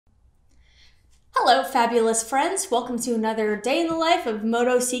Hello, fabulous friends. Welcome to another day in the life of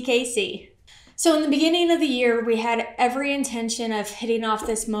Moto CKC. So in the beginning of the year, we had every intention of hitting off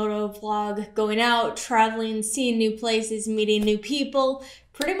this moto vlog, going out, traveling, seeing new places, meeting new people,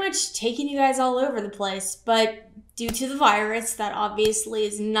 pretty much taking you guys all over the place. But due to the virus, that obviously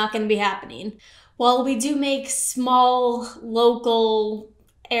is not going to be happening. While we do make small local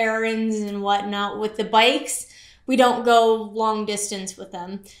errands and whatnot with the bikes, we don't go long distance with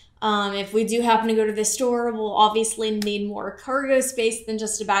them. If we do happen to go to the store, we'll obviously need more cargo space than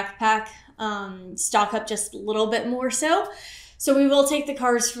just a backpack, stock up just a little bit more so. So we will take the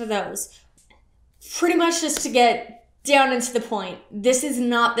cars for those. Pretty much just to get down into the point, this is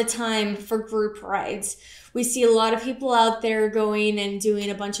not the time for group rides. We see a lot of people out there going and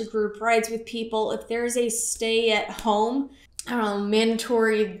doing a bunch of group rides with people. If there's a stay at home,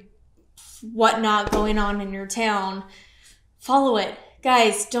 mandatory whatnot going on in your town, follow it.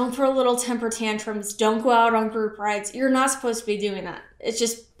 Guys, don't throw little temper tantrums. Don't go out on group rides. You're not supposed to be doing that. It's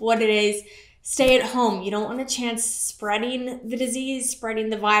just what it is. Stay at home. You don't want a chance spreading the disease,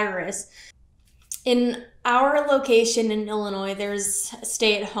 spreading the virus. In our location in Illinois, there's a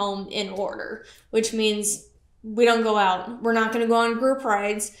stay at home in order, which means we don't go out. We're not going to go on group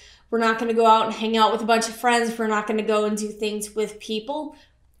rides. We're not going to go out and hang out with a bunch of friends. We're not going to go and do things with people.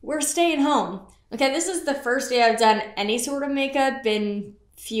 We're staying home. Okay, this is the first day I've done any sort of makeup in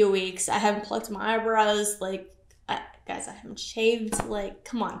a few weeks. I haven't plucked my eyebrows, guys, I haven't shaved,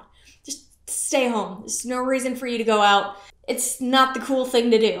 come on. Just stay home. There's no reason for you to go out. It's not the cool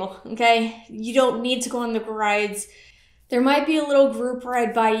thing to do, okay? You don't need to go on the rides. There might be a little group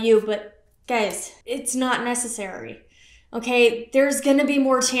ride by you, but guys, it's not necessary, okay? There's gonna be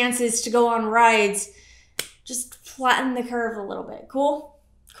more chances to go on rides. Just flatten the curve a little bit, cool?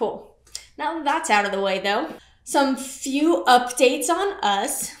 Cool. Now that that's out of the way though, some few updates on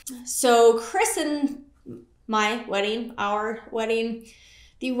us. So Chris and my wedding, our wedding,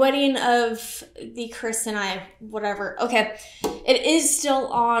 the wedding of the Chris and I, whatever. Okay, it is still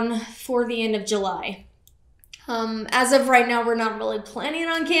on for the end of July. As of right now, we're not really planning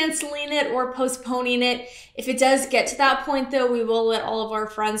on canceling it or postponing it. If it does get to that point though, we will let all of our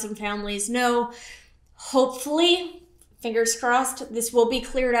friends and families know. Hopefully, fingers crossed, this will be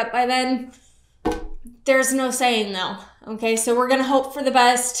cleared up by then. There's no saying though, okay? So we're gonna hope for the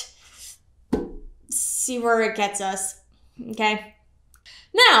best, see where it gets us, okay?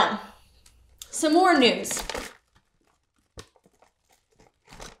 Now, some more news.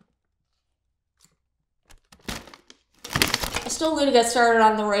 I still need to get started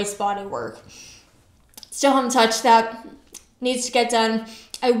on the race body work. Still haven't touched that, needs to get done.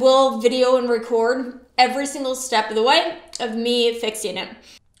 I will video and record every single step of the way of me fixing it.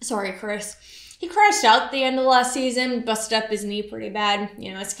 Sorry, Chris. He crashed out at the end of last season, busted up his knee pretty bad.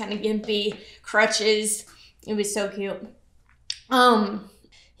 You know, it's kind of gimpy, crutches. It was so cute.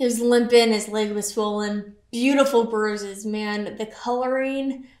 He was limping, his leg was swollen. Beautiful bruises, man. The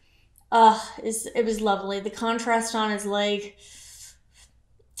coloring, it was lovely. The contrast on his leg.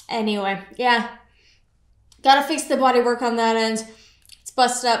 Anyway, yeah. Gotta fix the body work on that end.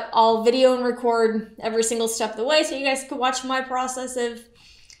 Busted up. I'll video and record every single step of the way so you guys can watch my process of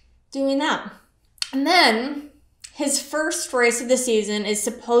doing that. And then his first race of the season is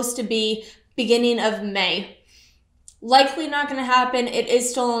supposed to be beginning of May. Likely not going to happen. It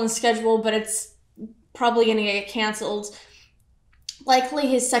is still on the schedule, but it's probably going to get canceled. Likely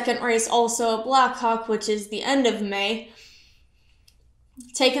his second race also at Blackhawk, which is the end of May.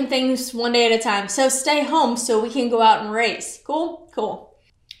 Taking things one day at a time. So stay home so we can go out and race. Cool? Cool.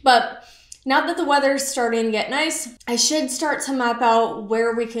 But now that the weather's starting to get nice, I should start to map out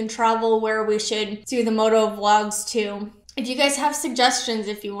where we can travel, where we should do the moto vlogs too. If you guys have suggestions,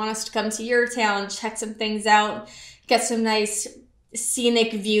 if you want us to come to your town, check some things out, get some nice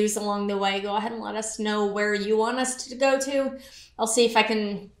scenic views along the way, go ahead and let us know where you want us to go to. I'll see if I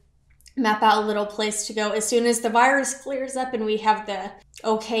can map out a little place to go. As soon as the virus clears up and we have the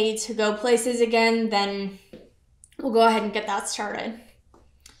okay to go places again, then we'll go ahead and get that started.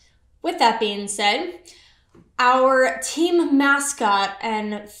 With that being said, our team mascot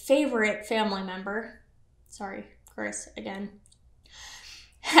and favorite family member, sorry, Chris, again,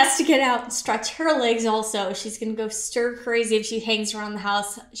 has to get out and stretch her legs also. She's going to go stir crazy if she hangs around the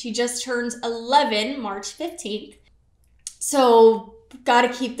house. She just turns 11 March 15th. So got to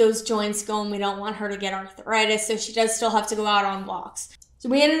keep those joints going. We don't want her to get arthritis, so she does still have to go out on walks. So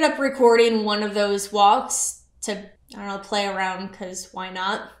we ended up recording one of those walks to, I don't know, play around, because why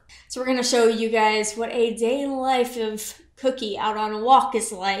not? So we're going to show you guys what a day in the life of Cuki out on a walk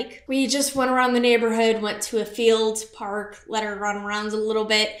is like. We just went around the neighborhood, went to a field, park, let her run around a little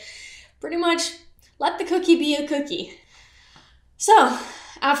bit. Pretty much let the cookie be a cookie. So,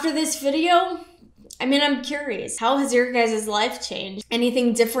 after this video, I'm curious. How has your guys' life changed?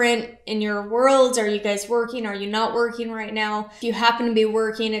 Anything different in your worlds? Are you guys working? Are you not working right now? If you happen to be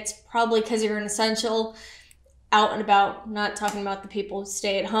working, it's probably because you're an essential, out and about. I'm not talking about the people who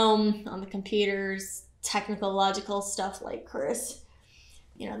stay at home on the computers, technical, logical stuff like Chris.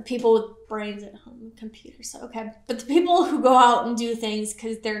 You know, the people with brains at home, computers, okay. But the people who go out and do things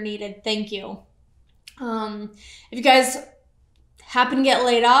because they're needed, thank you. If you guys happen to get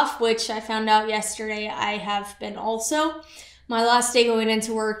laid off, which I found out yesterday, I have been also. My last day going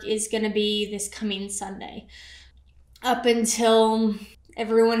into work is going to be this coming Sunday. Up until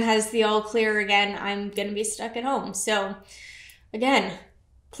everyone has the all clear again, I'm going to be stuck at home. So again,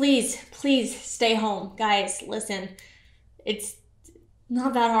 please stay home. Guys, listen, it's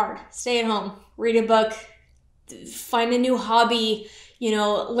not that hard. Stay at home, read a book, find a new hobby,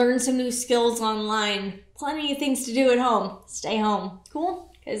 learn some new skills online. Plenty of things to do at home. Stay home.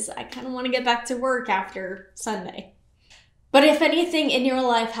 Cool? Because I kind of want to get back to work after Sunday. But if anything in your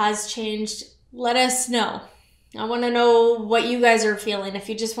life has changed, let us know. I want to know what you guys are feeling. If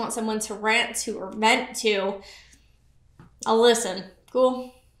you just want someone to rant to or vent to, I'll listen.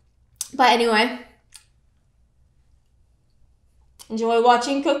 Cool? But anyway, enjoy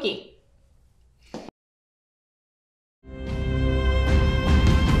watching Cuki.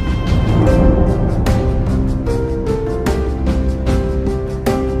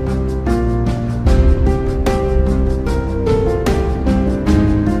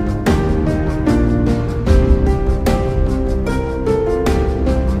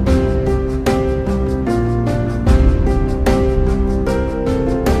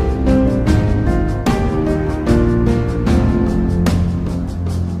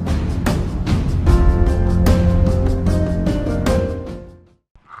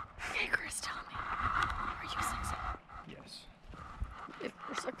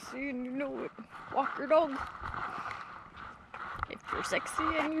 And you know it, walk your dog. If you're sexy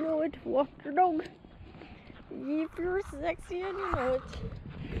and you know it, walk your dog. If you're sexy and you know it,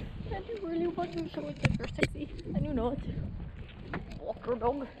 and you really want to show it that you're sexy and you know it, walk your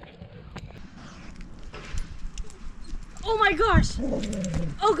dog. Oh my gosh!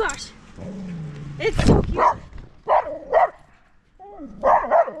 Oh gosh! It's so cute!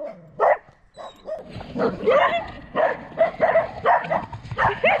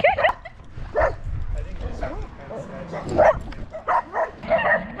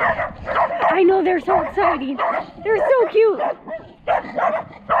 I know, they're so exciting. They're so cute.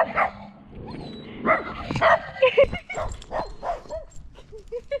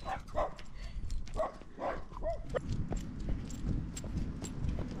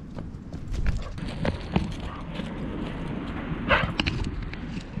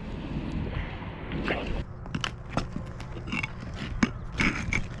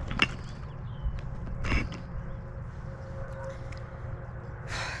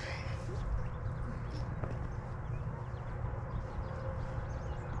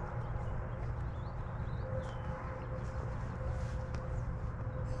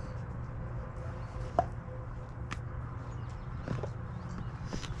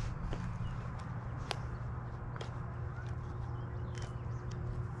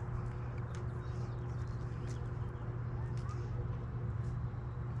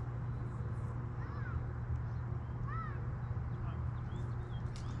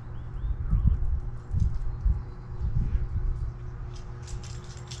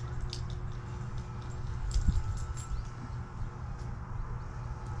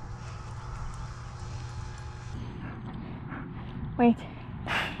 Wait.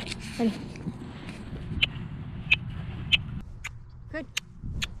 Ready. Good.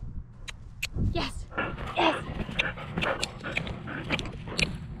 Yes. Yes.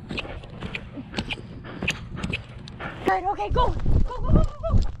 Good. Okay, go. Go, go, go, go,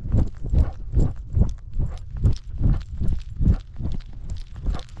 go.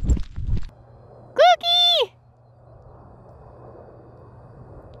 Cookie!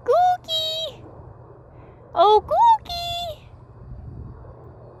 Cookie! Oh, Cookie!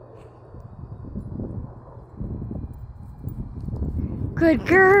 Good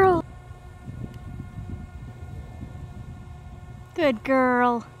girl. Good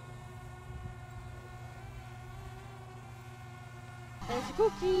girl. There's a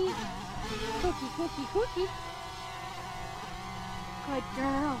cookie. Cookie, cookie, cookie. Good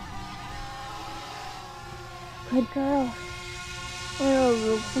girl. Good girl.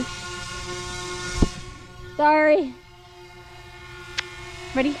 Oh, sorry.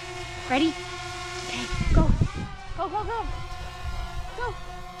 Ready? Ready? Okay, go. Go, go, go. Go.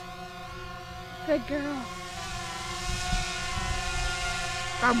 Good girl.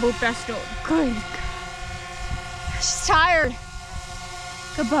 Gotta move faster. Good. She's tired.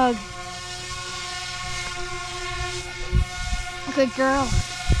 Good bug. Good girl.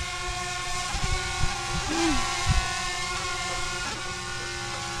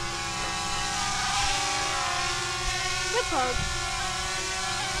 Good bug.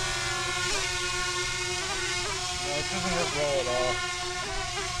 No, it doesn't work well at all.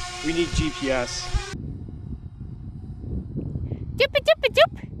 We need GPS. Doop doop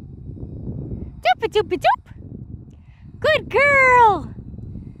doop. Doop doop doop. Good girl.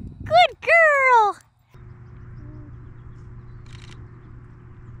 Good girl.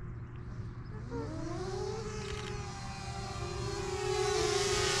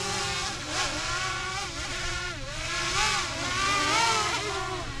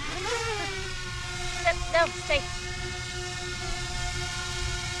 No, stay.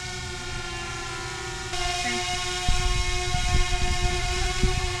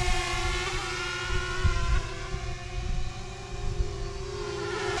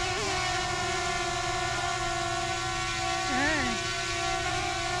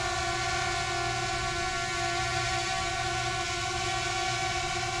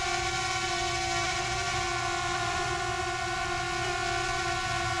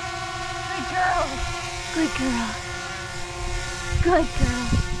 Good girl. Good girl.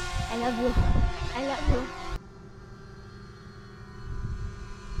 I love you. I love you.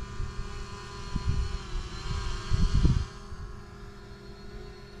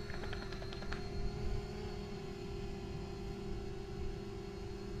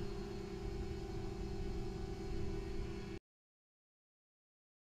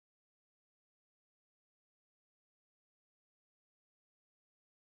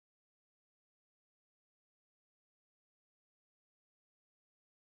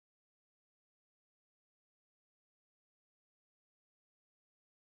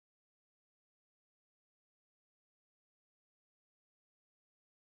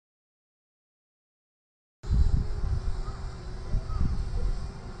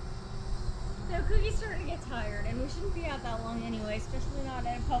 Cookie's starting to get tired, and we shouldn't be out that long anyway, especially not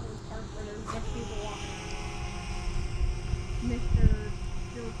at a public park where there's just people walking around. Mr.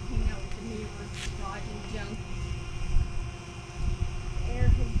 Still hanging out with the neighbors, dodging junk. The air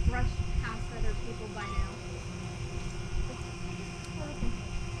has brushed past other people by now.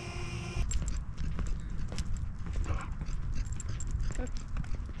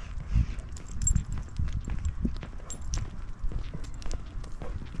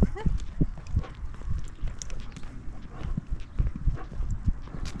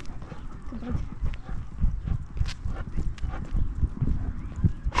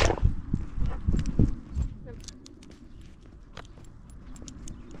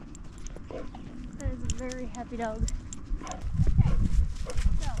 Very happy dog. Okay,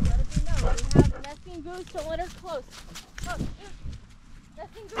 so let it be known we have nesting goose. Don't let her close. Look,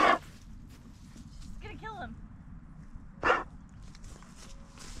 nesting goose. She's gonna kill him.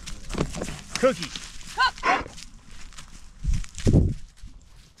 Cookie. Cook.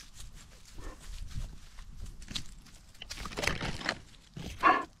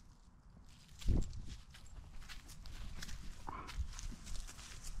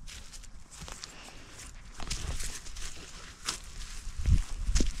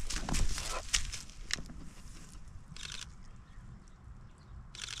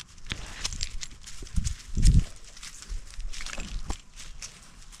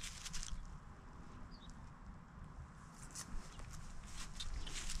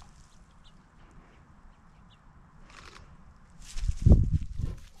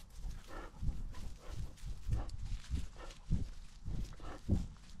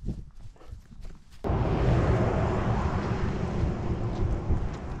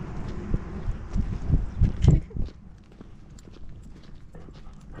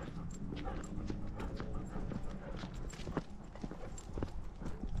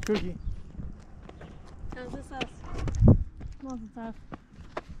 Cookie. How's this us? Lots of stuff.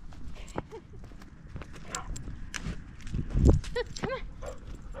 Come on.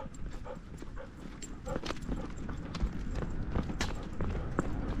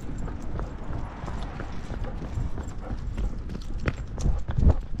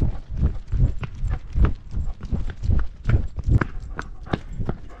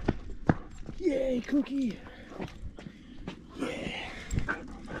 Yay, Cookie.